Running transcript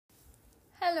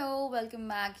Hello, welcome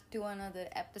back to another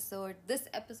episode. This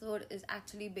episode is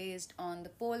actually based on the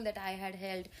poll that I had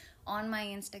held on my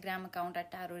Instagram account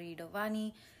at Tarot Reader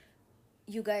Vani.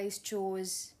 You guys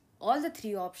chose all the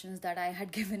three options that I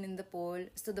had given in the poll.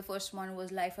 So the first one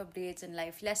was life updates and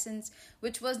life lessons,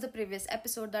 which was the previous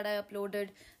episode that I uploaded.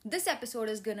 This episode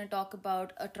is going to talk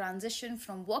about a transition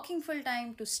from working full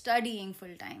time to studying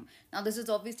full time. Now, this is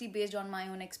obviously based on my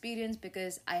own experience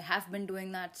because I have been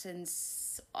doing that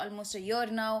since almost a year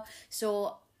now.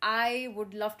 So I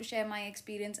would love to share my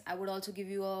experience. I would also give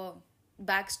you a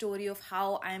backstory of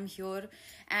how I'm here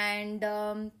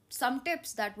and some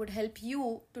tips that would help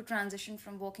you to transition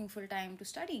from working full time to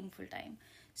studying full time.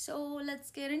 So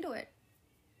let's get into it.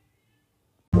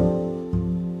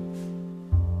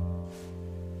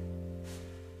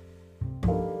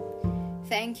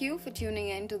 Thank you for tuning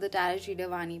in to the Tarot Reader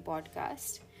Vani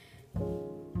podcast.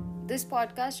 This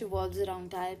podcast revolves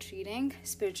around tarot reading,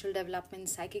 spiritual development,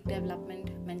 psychic development,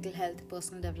 mental health,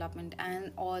 personal development,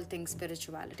 and all things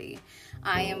spirituality.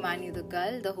 I am Vani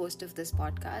Duggal, the host of this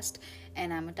podcast,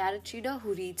 and I'm a tarot reader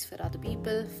who reads for other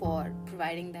people for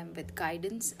providing them with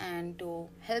guidance and to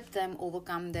help them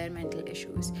overcome their mental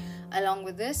issues. Along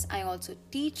with this, I also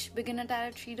teach beginner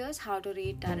tarot readers how to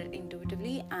read tarot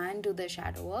intuitively and do their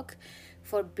shadow work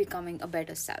for becoming a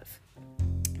better self.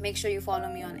 Make sure you follow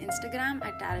me on Instagram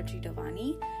at Tarot Reader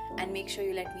Vani and make sure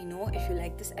you let me know if you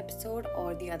like this episode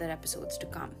or the other episodes to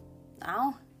come.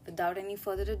 Now, without any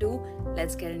further ado,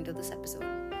 let's get into this episode.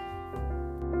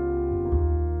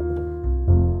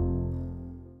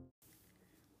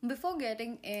 Before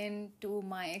getting into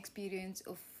my experience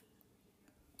of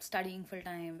studying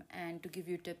full-time and to give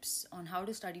you tips on how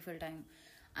to study full-time,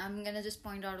 I'm going to just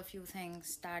point out a few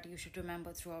things that you should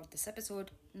remember throughout this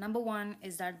episode. Number one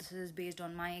is that this is based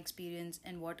on my experience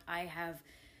and what I have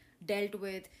dealt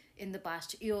with in the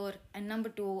past year. And number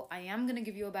two, I am going to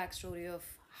give you a backstory of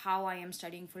how I am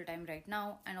studying full-time right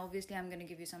now. And obviously, I'm going to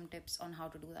give you some tips on how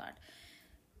to do that.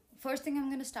 First thing I'm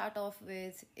going to start off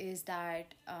with is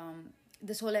that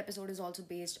this whole episode is also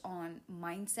based on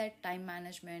mindset, time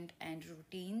management, and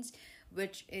routines,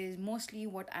 which is mostly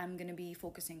what I'm going to be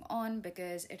focusing on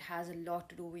because it has a lot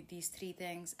to do with these three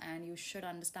things, and you should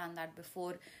understand that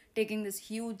before taking this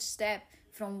huge step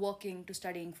from working to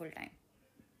studying full-time.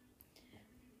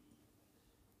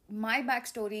 My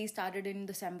backstory started in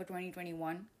December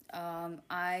 2021.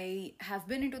 I have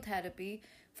been into therapy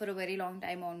for a very long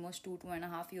time, almost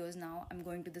 2.5 years now. I'm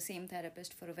going to the same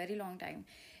therapist for a very long time.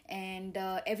 And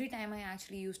every time I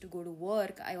actually used to go to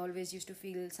work, I always used to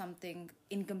feel something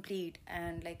incomplete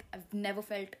and like I've never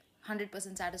felt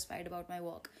 100% satisfied about my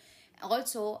work.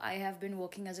 Also, I have been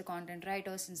working as a content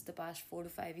writer since the past 4 to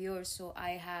 5 years. So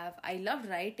I love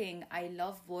writing, I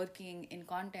love working in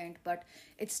content, but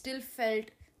it still felt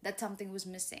that something was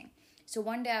missing. So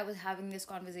one day I was having this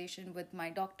conversation with my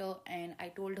doctor and I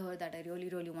told her that I really,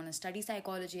 really want to study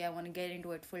psychology. I want to get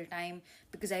into it full time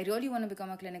because I really want to become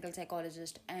a clinical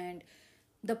psychologist. And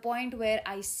the point where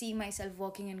I see myself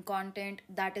working in content,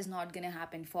 that is not going to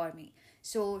happen for me.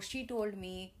 So she told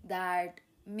me that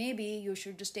maybe you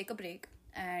should just take a break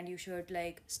and you should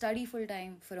study full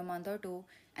time for a month or two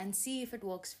and see if it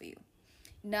works for you.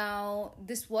 Now,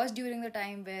 this was during the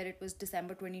time where it was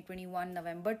December 2021,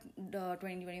 November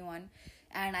 2021,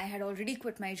 and I had already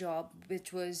quit my job,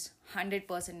 which was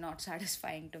 100% not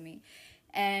satisfying to me.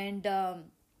 And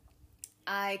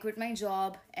I quit my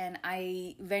job and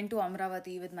I went to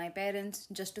Amravati with my parents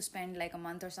just to spend like a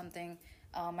month or something.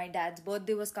 My dad's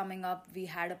birthday was coming up. We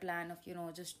had a plan of,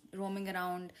 just roaming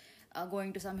around,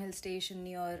 going to some hill station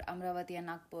near Amravati and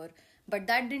Nagpur. But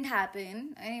that didn't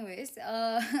happen. Anyways,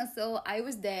 so I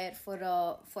was there for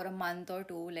a month or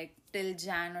two, like till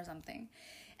Jan or something.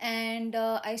 And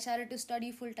I started to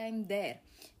study full-time there.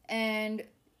 And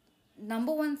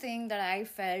number one thing that I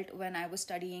felt when I was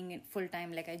studying it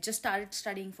full-time, like I just started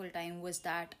studying full-time, was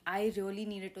that I really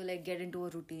needed to get into a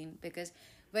routine. Because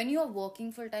when you're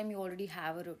working full-time, you already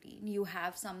have a routine. You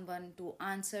have someone to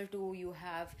answer to, you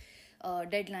have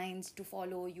deadlines to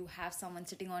follow, you have someone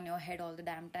sitting on your head all the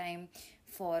damn time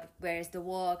for where's the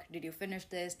work, did you finish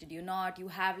this, did you not, you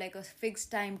have like a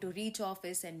fixed time to reach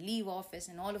office and leave office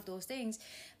and all of those things.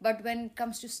 But when it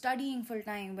comes to studying full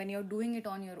time, when you're doing it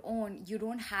on your own, you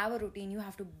don't have a routine, you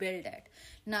have to build it.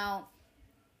 Now,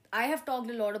 I have talked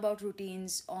a lot about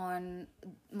routines on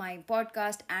my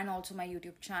podcast and also my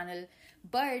YouTube channel.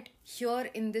 But here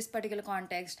in this particular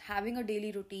context, having a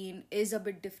daily routine is a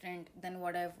bit different than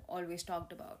what I've always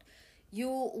talked about.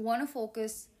 You want to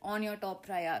focus on your top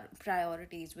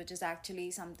priorities, which is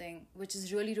actually something which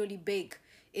is really, really big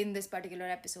in this particular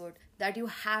episode, that you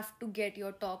have to get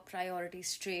your top priorities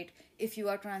straight if you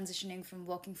are transitioning from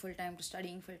working full time to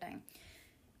studying full time.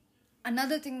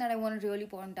 Another thing that I want to really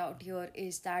point out here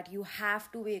is that you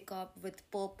have to wake up with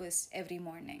purpose every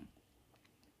morning.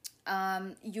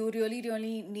 You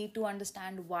really need to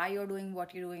understand why you're doing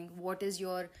what you're doing, what is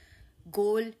your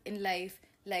goal in life.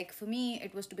 Like for me,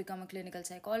 it was to become a clinical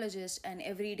psychologist, and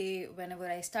every day whenever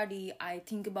I study, I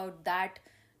think about that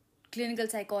clinical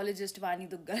psychologist Vani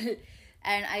Duggal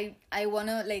and I want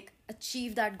to like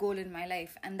achieve that goal in my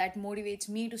life, and that motivates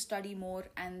me to study more,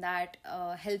 and that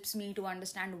helps me to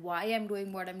understand why I'm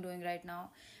doing what I'm doing right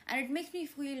now, and it makes me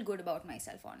feel good about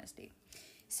myself, honestly.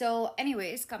 So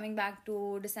anyways, coming back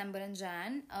to December and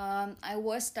Jan, I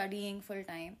was studying full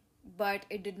time, but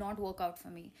it did not work out for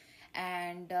me,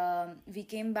 and we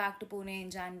came back to Pune in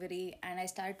January, and I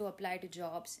started to apply to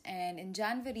jobs, and in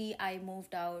January I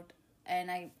moved out,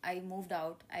 and I moved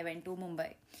out. I went to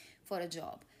Mumbai for a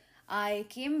job. I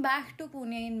came back to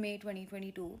Pune in May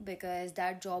 2022 because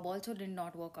that job also did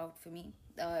not work out for me.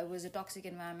 It was a toxic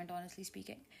environment, honestly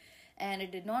speaking, and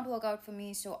it did not work out for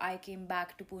me. So I came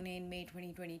back to Pune in May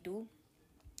 2022.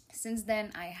 Since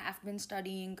then, I have been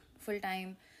studying full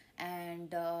time,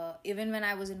 and even when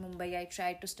I was in Mumbai, I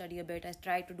tried to study a bit. I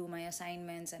tried to do my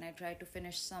assignments, and I tried to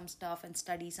finish some stuff and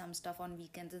study some stuff on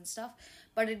weekends and stuff,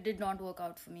 but it did not work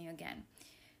out for me again.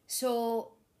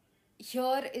 So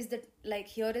here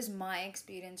is my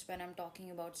experience when I'm talking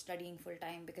about studying full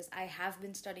time, because I have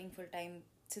been studying full time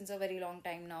since a very long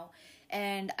time now,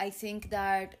 and I think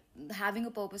that having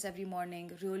a purpose every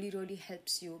morning really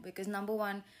helps you, because number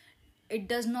one, it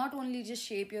does not only just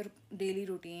shape your daily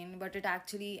routine, but it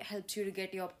actually helps you to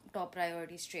get your top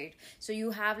priorities straight. So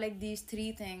you have like these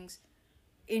three things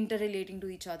interrelating to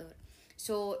each other.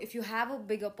 So if you have a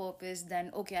bigger purpose, then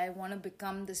okay, I want to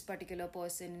become this particular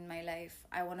person in my life.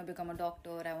 I want to become a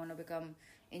doctor, I want to become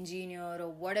engineer, or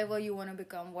whatever you want to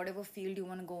become, whatever field you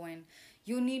want to go in.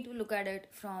 You need to look at it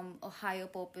from a higher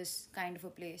purpose kind of a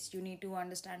place. You need to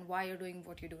understand why you're doing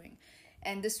what you're doing.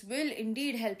 And this will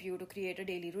indeed help you to create a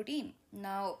daily routine.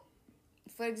 Now,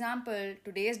 for example,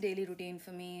 today's daily routine for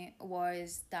me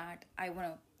was that I want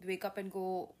to wake up and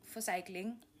go for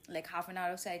cycling, like half an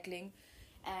hour of cycling.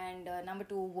 And number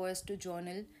two was to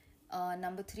journal.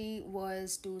 Number three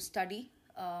was to study.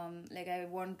 Like I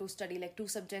want to study like two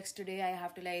subjects today. I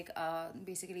have to like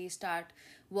basically start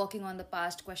working on the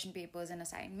past question papers and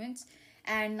assignments.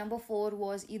 And number four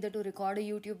was either to record a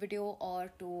YouTube video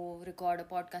or to record a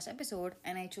podcast episode,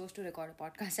 and I chose to record a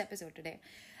podcast episode today.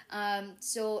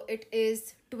 So it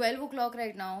is 12 o'clock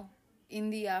right now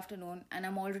in the afternoon, and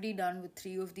I'm already done with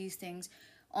three of these things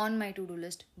on my to-do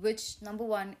list, which number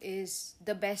one is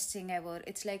the best thing ever.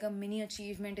 It's like a mini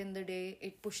achievement in the day.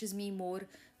 It pushes me more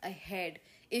ahead.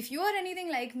 If you are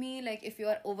anything like me, like if you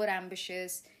are over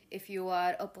ambitious, if you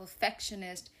are a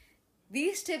perfectionist,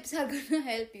 these tips are gonna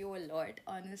help you a lot,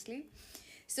 honestly.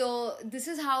 So this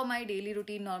is how my daily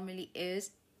routine normally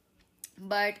is.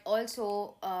 But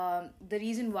also, the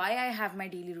reason why I have my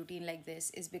daily routine like this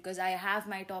is because I have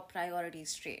my top priorities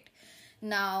straight.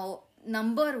 Now,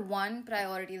 number one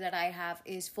priority that I have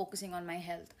is focusing on my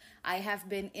health. I have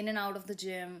been in and out of the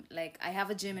gym. Like I have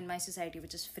a gym in my society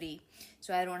which is free,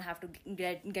 so I don't have to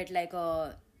get like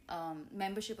a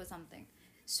membership or something.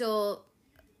 So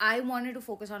I wanted to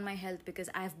focus on my health because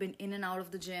I've been in and out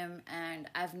of the gym, and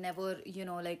I've never,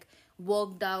 like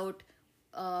worked out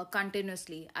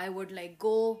continuously. I would like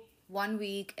go 1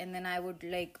 week and then I would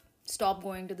like stop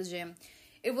going to the gym.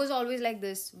 It was always like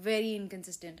this, very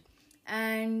inconsistent.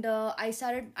 And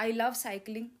I love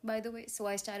cycling, by the way. So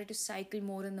I started to cycle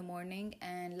more in the morning.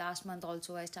 And last month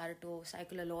also, I started to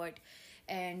cycle a lot.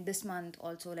 And this month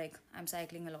also, like, I'm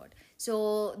cycling a lot.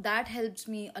 So that helps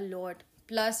me a lot.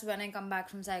 Plus, when I come back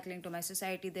from cycling to my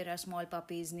society, there are small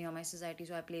puppies near my society.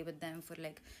 So I play with them for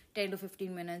like 10 to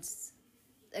 15 minutes.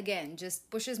 Again, just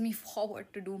pushes me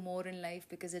forward to do more in life,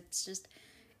 because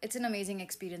it's an amazing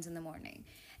experience in the morning.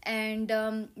 And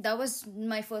that was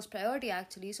my first priority,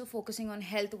 actually. So focusing on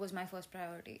health was my first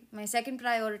priority. My second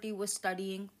priority was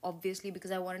studying, obviously, because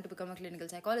I wanted to become a clinical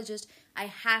psychologist. I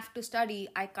have to study.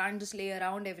 I can't just lay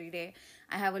around every day.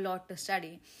 I have a lot to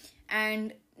study.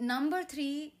 And number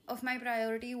three of my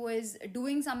priority was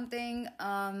doing something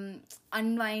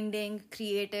unwinding,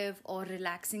 creative, or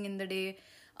relaxing in the day.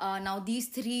 Now these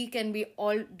three can be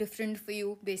all different for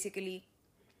you, basically.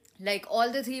 Like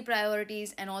all the three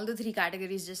priorities and all the three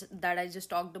categories just that I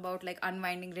just talked about, like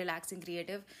unwinding, relaxing,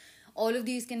 creative, All of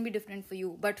these can be different for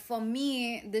you, but for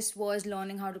me this was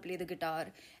learning how to play the guitar.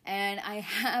 And I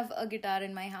have a guitar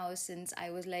in my house since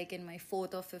I was like in my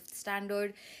 4th or 5th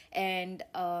standard. And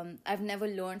I've never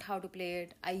learned how to play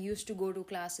it. I used to go to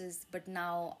classes, but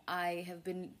now I have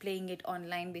been playing it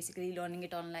online, basically learning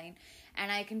it online.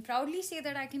 And I can proudly say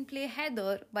that I can play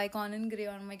Heather by Conan Gray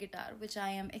on my guitar, which I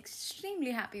am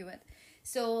extremely happy with.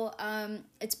 So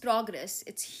it's progress,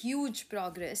 it's huge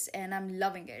progress, and I'm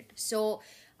loving it. So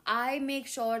I make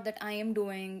sure that I am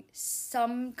doing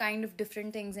some kind of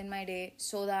different things in my day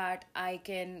so that I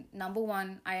can, number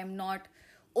one, I am not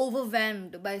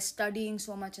overwhelmed by studying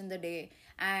so much in the day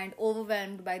and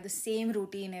overwhelmed by the same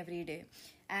routine every day.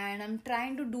 And I'm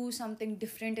trying to do something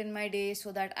different in my day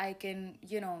so that I can,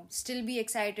 still be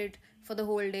excited for the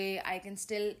whole day. I can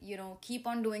still, keep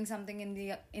on doing something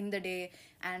in the day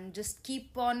and just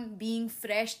keep on being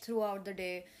fresh throughout the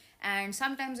day. And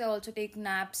sometimes I also take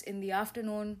naps in the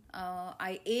afternoon.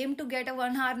 I aim to get a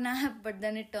 1 hour nap, but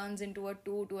then it turns into a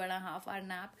 2.5 hour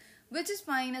nap, which is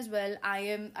fine as well.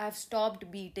 I've stopped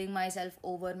beating myself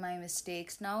over my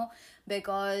mistakes now,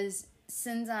 because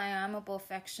since I am a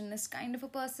perfectionist kind of a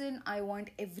person, I want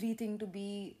everything to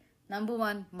be, number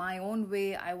one, my own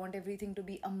way. I want everything to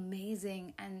be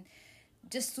amazing and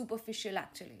just superficial,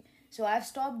 actually. So I've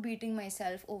stopped beating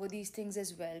myself over these things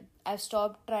as well. I've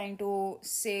stopped trying to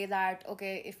say that,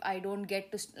 okay, if I don't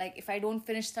if I don't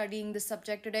finish studying this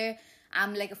subject today,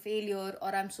 I'm like a failure,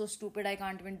 or I'm so stupid I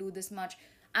can't even do this much.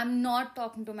 I'm not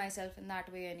talking to myself in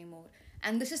that way anymore.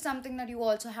 And this is something that you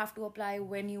also have to apply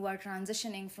when you are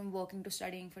transitioning from working to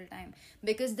studying full time.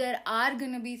 Because there are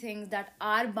going to be things that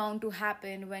are bound to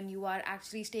happen when you are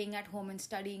actually staying at home and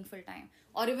studying full time,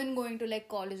 or even going to like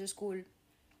college or school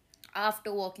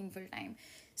after working full time.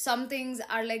 Some things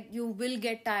are like you will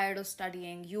get tired of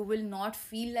studying, you will not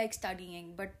feel like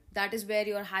studying, but that is where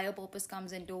your higher purpose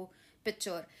comes into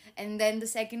picture. And then the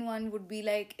second one would be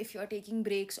like, if you're taking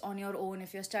breaks on your own,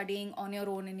 if you're studying on your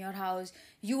own in your house,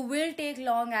 you will take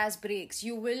long ass breaks.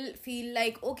 You will feel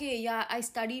like, okay, yeah, I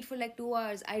studied for like 2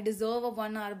 hours, I deserve a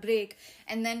 1 hour break.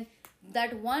 And then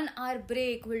that 1 hour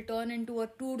break will turn into a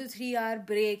 2 to 3 hour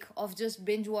break of just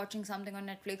binge watching something on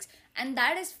Netflix. And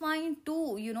that is fine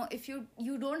too. If you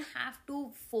don't have to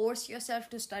force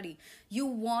yourself to study. You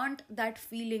want that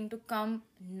feeling to come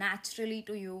naturally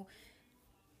to you.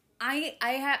 I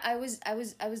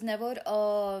was never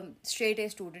a straight A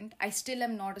student. I still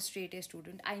am not a straight A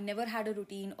student. I never had a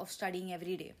routine of studying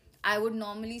every day. I would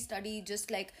normally study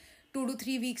just like 2 to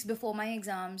 3 weeks before my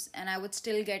exams, and I would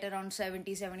still get around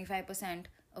 70-75%,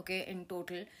 okay, in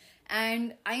total.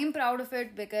 And I am proud of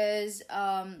it because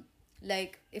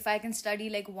like if I can study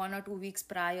like 1 or 2 weeks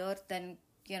prior, then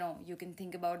you can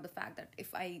think about the fact that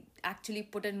if I actually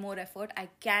put in more effort, I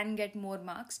can get more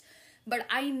marks. But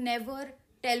I never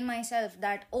tell myself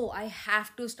that, oh, I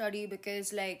have to study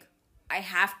because like I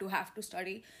have to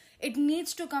study. It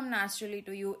needs to come naturally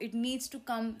to you. It needs to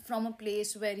come from a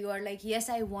place where you are like, yes,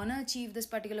 I want to achieve this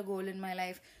particular goal in my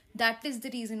life. That is the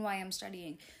reason why I'm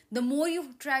studying. The more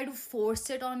you try to force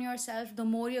it on yourself, the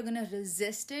more you're going to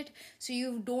resist it. So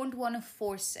you don't want to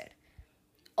force it.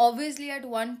 Obviously, at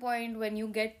one point when you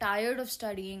get tired of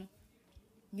studying,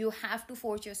 you have to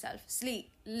force yourself.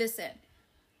 Listen,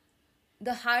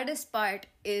 the hardest part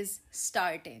is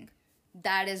starting.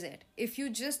 That is it. If you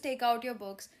just take out your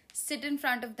books, sit in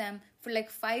front of them for like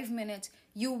 5 minutes,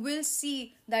 you will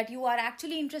see that you are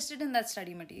actually interested in that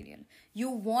study material. You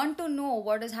want to know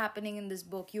what is happening in this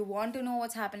book. You want to know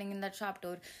what's happening in that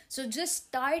chapter. So just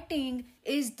starting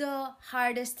is the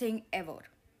hardest thing ever.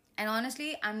 And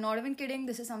honestly, I'm not even kidding.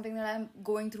 This is something that I'm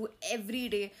going through every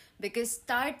day, because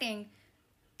starting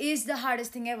is the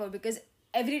hardest thing ever. Because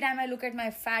every time I look at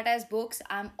my fat ass books,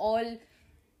 I'm all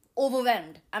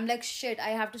overwhelmed. I'm like, shit, I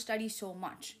have to study so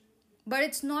much. But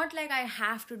it's not like I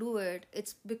have to do it.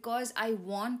 It's because I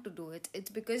want to do it.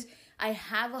 It's because I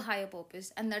have a higher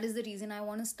purpose, and that is the reason I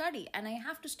want to study, and I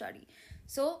have to study.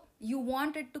 So you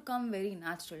want it to come very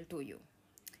natural to you.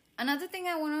 Another thing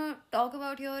I want to talk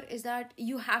about here is that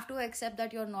you have to accept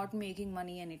that you're not making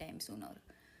money anytime sooner.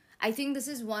 I think this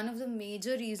is one of the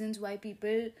major reasons why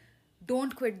people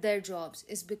don't quit their jobs,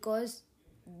 is because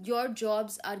your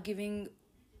jobs are giving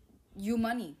you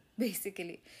money,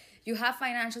 basically. You have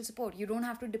financial support. You don't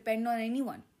have to depend on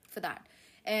anyone for that.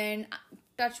 And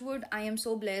touch wood, I am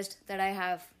so blessed that I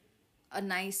have a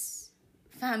nice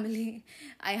family.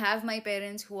 I have my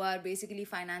parents who are basically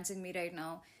financing me right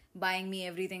now, buying me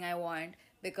everything I want,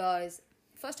 because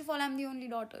first of all, I'm the only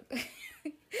daughter.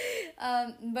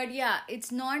 But yeah,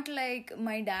 it's not like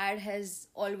my dad has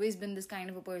always been this kind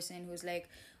of a person who's like,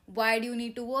 why do you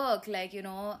need to work, like,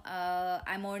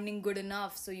 I'm earning good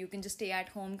enough so you can just stay at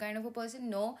home kind of a person.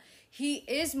 No, he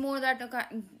is more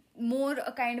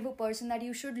a kind of a person that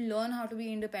you should learn how to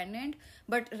be independent.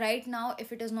 But right now,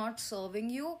 if it is not serving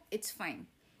you, it's fine.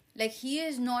 Like, he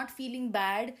is not feeling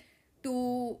bad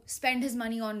to spend his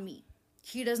money on me.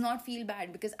 He does not feel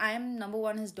bad because I am, number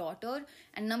one, his daughter,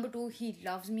 and number two, he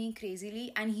loves me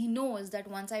crazily, and he knows that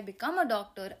once I become a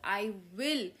doctor, I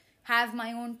will have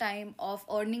my own time of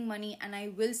earning money and I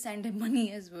will send him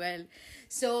money as well.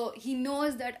 So he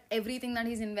knows that everything that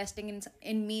he's investing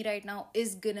in me right now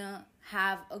is gonna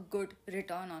have a good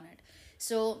return on it.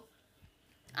 So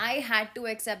I had to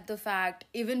accept the fact,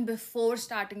 even before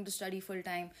starting to study full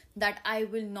time, that I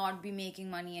will not be making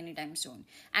money anytime soon.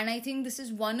 And I think this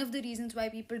is one of the reasons why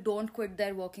people don't quit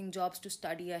their working jobs to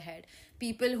study ahead.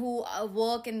 People who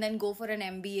work and then go for an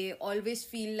MBA always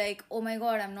feel like, oh my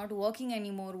god, I'm not working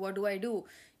anymore. What do I do?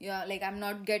 Yeah, like, I'm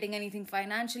not getting anything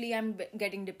financially. I'm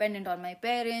getting dependent on my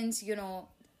parents. You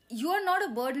are not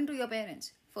a burden to your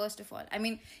parents, first of all. I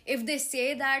mean, if they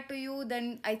say that to you,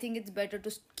 then I think it's better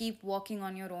to keep walking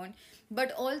on your own.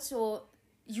 But also,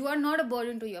 you are not a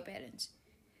burden to your parents.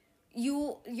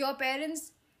 Your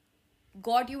parents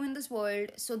got you in this world,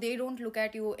 so they don't look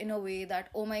at you in a way that,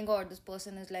 oh my god, this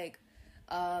person is like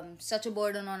such a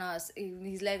burden on us,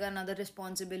 he's like another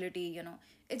responsibility.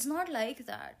 It's not like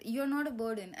that. You're not a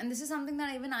burden. And this is something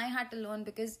that even I had to learn,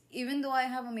 because even though I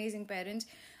have amazing parents,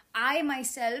 I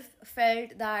myself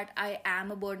felt that I am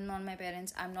a burden on my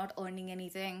parents. I'm not earning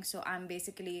anything, so I'm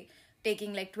basically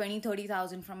taking like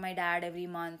 20-30,000 from my dad every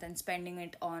month and spending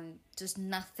it on just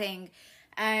nothing.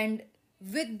 And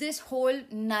with this whole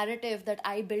narrative that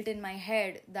I built in my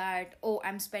head that, oh,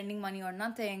 I'm spending money on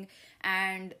nothing,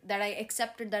 and that I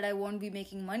accepted that I won't be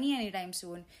making money anytime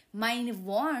soon, my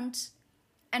wants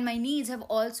and my needs have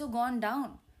also gone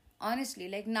down. Honestly,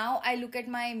 like, now I look at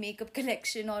my makeup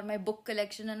collection or my book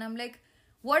collection and I'm like,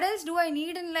 what else do I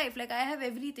need in life? Like, I have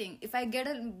everything. If I get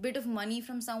a bit of money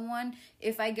from someone,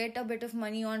 if I get a bit of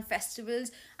money on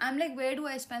festivals, I'm like, where do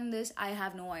I spend this? I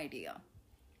have no idea.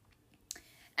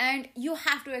 And you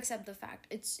have to accept the fact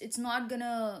it's not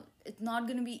gonna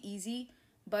be easy,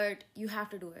 but you have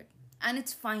to do it. And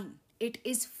it's fine. It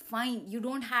is fine. You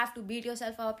don't have to beat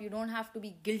yourself up. You don't have to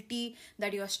be guilty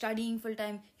that you're studying full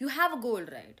time. You have a goal,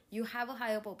 right? You have a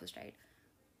higher purpose, right?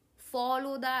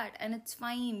 Follow that, and it's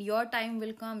fine. Your time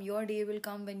will come, your day will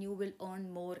come when you will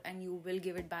earn more and you will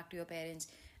give it back to your parents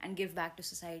and give back to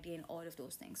society and all of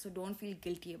those things. So don't feel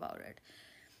guilty about it.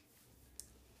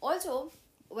 Also,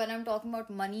 when I'm talking about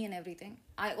money and everything,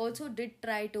 I also did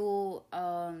try to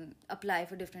apply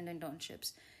for different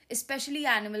internships, especially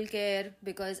animal care,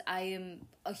 because I am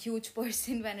a huge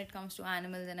person when it comes to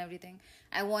animals and everything.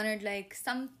 I wanted like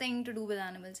something to do with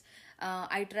animals.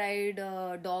 I tried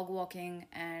dog walking,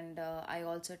 and I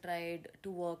also tried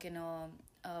to work in a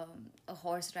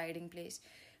horse riding place.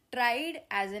 Tried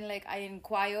as in, like, I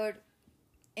inquired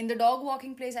in the dog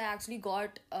walking place. I actually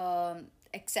got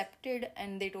accepted,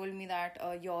 and they told me that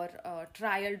your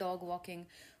trial dog walking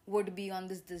would be on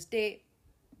this day,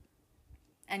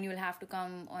 and you'll have to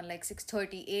come on like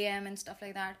 6:30 a.m. and stuff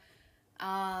like that.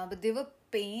 But they were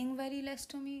paying very less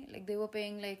to me. Like, they were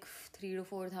paying like 3 to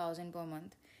 4 thousand per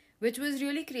month, which was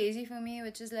really crazy for me.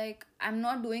 Which is like, I'm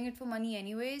not doing it for money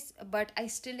anyways, but I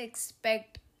still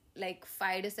expect like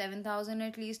 5 to 7 thousand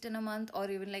at least in a month, or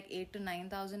even like 8 to 9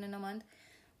 thousand in a month,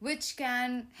 which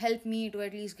can help me to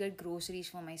at least get groceries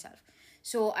for myself.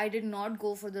 So I did not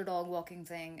go for the dog walking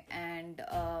thing, and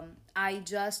I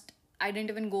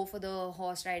didn't even go for the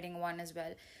horse riding one as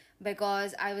well,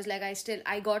 because I was like,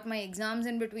 I got my exams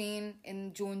in between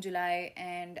in June, July,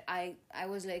 and I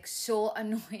was like so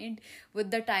annoyed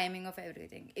with the timing of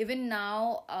everything. Even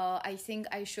now, I think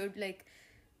I should like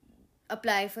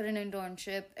apply for an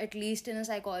internship, at least in a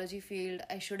psychology field.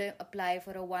 I should apply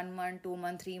for a 1 month, 2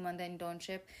 month, 3 month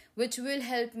internship, which will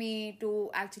help me to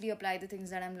actually apply the things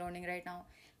that I'm learning right now.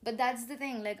 But that's the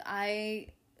thing, like, I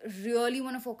really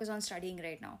want to focus on studying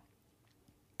right now.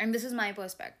 And this is my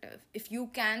perspective. If you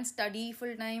can study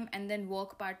full time and then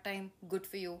work part time, good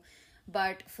for you.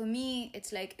 But for me,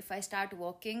 it's like, if I start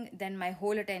working, then my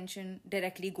whole attention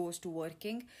directly goes to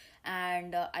working,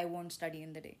 and I won't study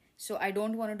in the day. So I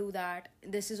don't want to do that.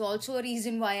 This is also a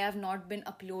reason why I've not been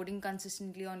uploading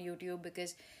consistently on YouTube,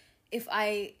 because if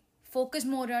I focus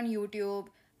more on YouTube,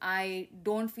 I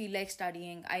don't feel like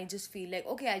studying. I just feel like,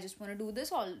 okay, I just want to do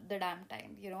this all the damn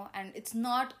time. And it's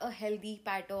not a healthy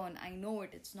pattern. I know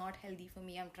it. It's not healthy for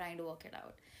me. I'm trying to work it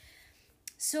out.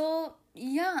 So,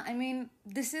 yeah, I mean,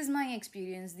 this is my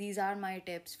experience. These are my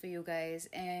tips for you guys.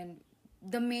 And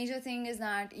the major thing is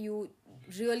that you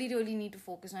really need to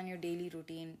focus on your daily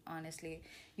routine. Honestly,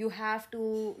 you have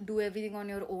to do everything on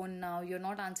your own now. You're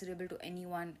not answerable to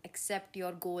anyone except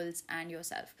your goals and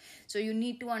yourself. So you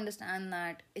need to understand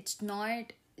that it's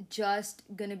not just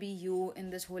gonna be you in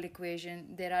this whole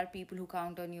equation. There are people who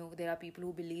count on you, there are people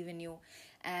who believe in you,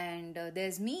 and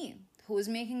there's me who's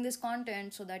making this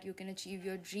content so that you can achieve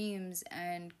your dreams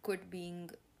and quit being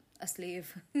a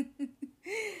slave.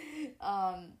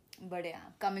 But yeah,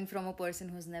 coming from a person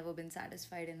who's never been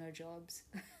satisfied in her jobs.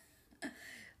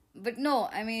 But no,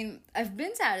 I mean, I've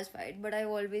been satisfied, but I've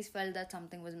always felt that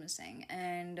something was missing.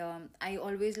 And I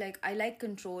like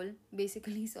control,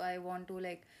 basically. So I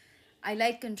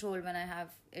like control when I have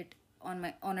it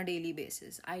on a daily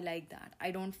basis. I like that.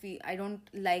 I don't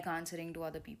like answering to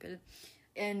other people.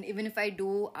 And even if I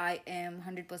do, I am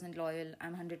 100% loyal,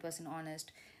 I'm 100%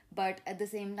 honest. But at the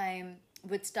same time,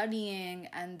 with studying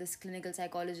and this clinical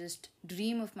psychologist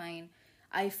dream of mine,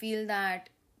 I feel that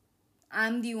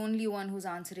I'm the only one who's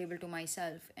answerable to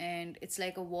myself, and it's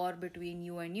like a war between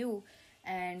you,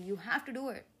 and you have to do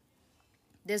it.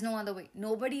 There's no other way.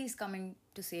 Nobody is coming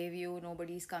to save you,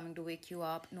 nobody is coming to wake you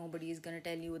up, nobody is going to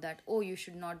tell you that, oh, you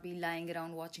should not be lying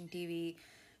around watching TV,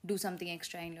 do something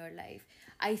extra in your life.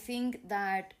 I think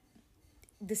that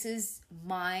this is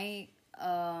my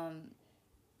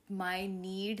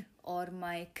need or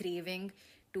my craving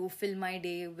to fill my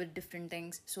day with different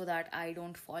things so that I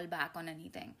don't fall back on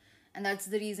anything. And that's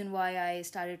the reason why I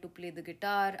started to play the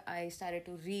guitar, I started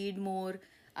to read more,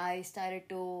 I started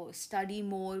to study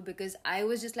more, because I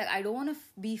was just like, I don't want to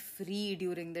be free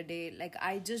during the day. Like,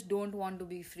 I just don't want to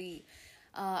be free.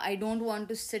 I don't want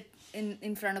to sit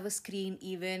in front of a screen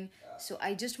even. So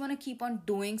I just want to keep on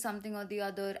doing something or the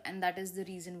other. And that is the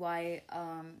reason why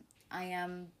I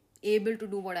am able to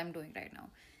do what I'm doing right now.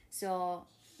 So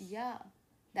yeah,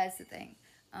 that's the thing.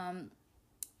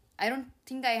 I don't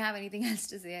think I have anything else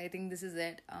to say. I think this is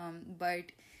it.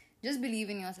 But just believe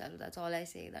in yourself. That's all I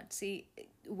say. That, see,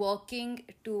 working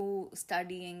to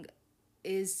studying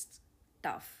is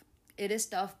tough. It is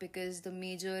tough because the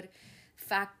major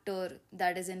factor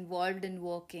that is involved in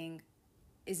working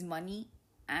is money.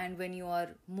 And when you are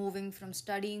moving from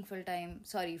working full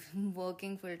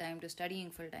time to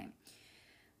studying full time,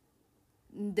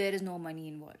 there is no money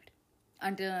involved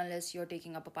unless you're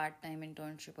taking up a part-time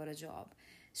internship or a job.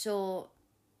 So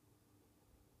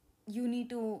you need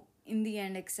to, in the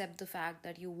end, accept the fact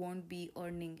that you won't be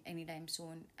earning anytime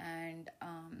soon, and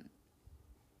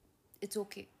it's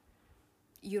okay.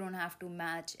 You don't have to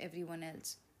match everyone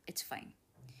else. It's fine.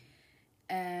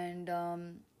 And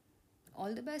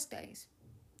all the best, guys.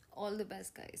 All the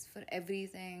best, guys, for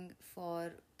everything,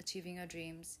 for achieving your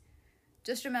dreams.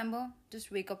 Just remember,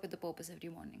 just wake up with a purpose every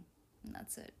morning. And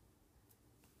that's it.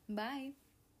 Bye.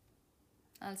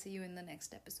 I'll see you in the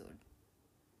next episode.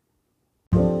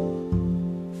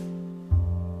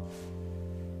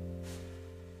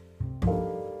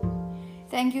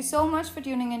 Thank you so much for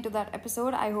tuning into that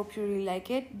episode. I hope you really like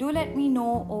it. Do let me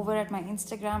know over at my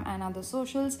Instagram and other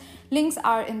socials. Links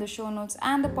are in the show notes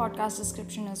and the podcast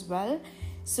description as well.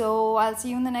 So I'll see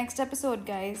you in the next episode,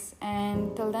 guys.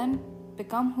 And till then,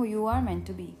 become who you are meant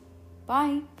to be.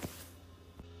 Bye.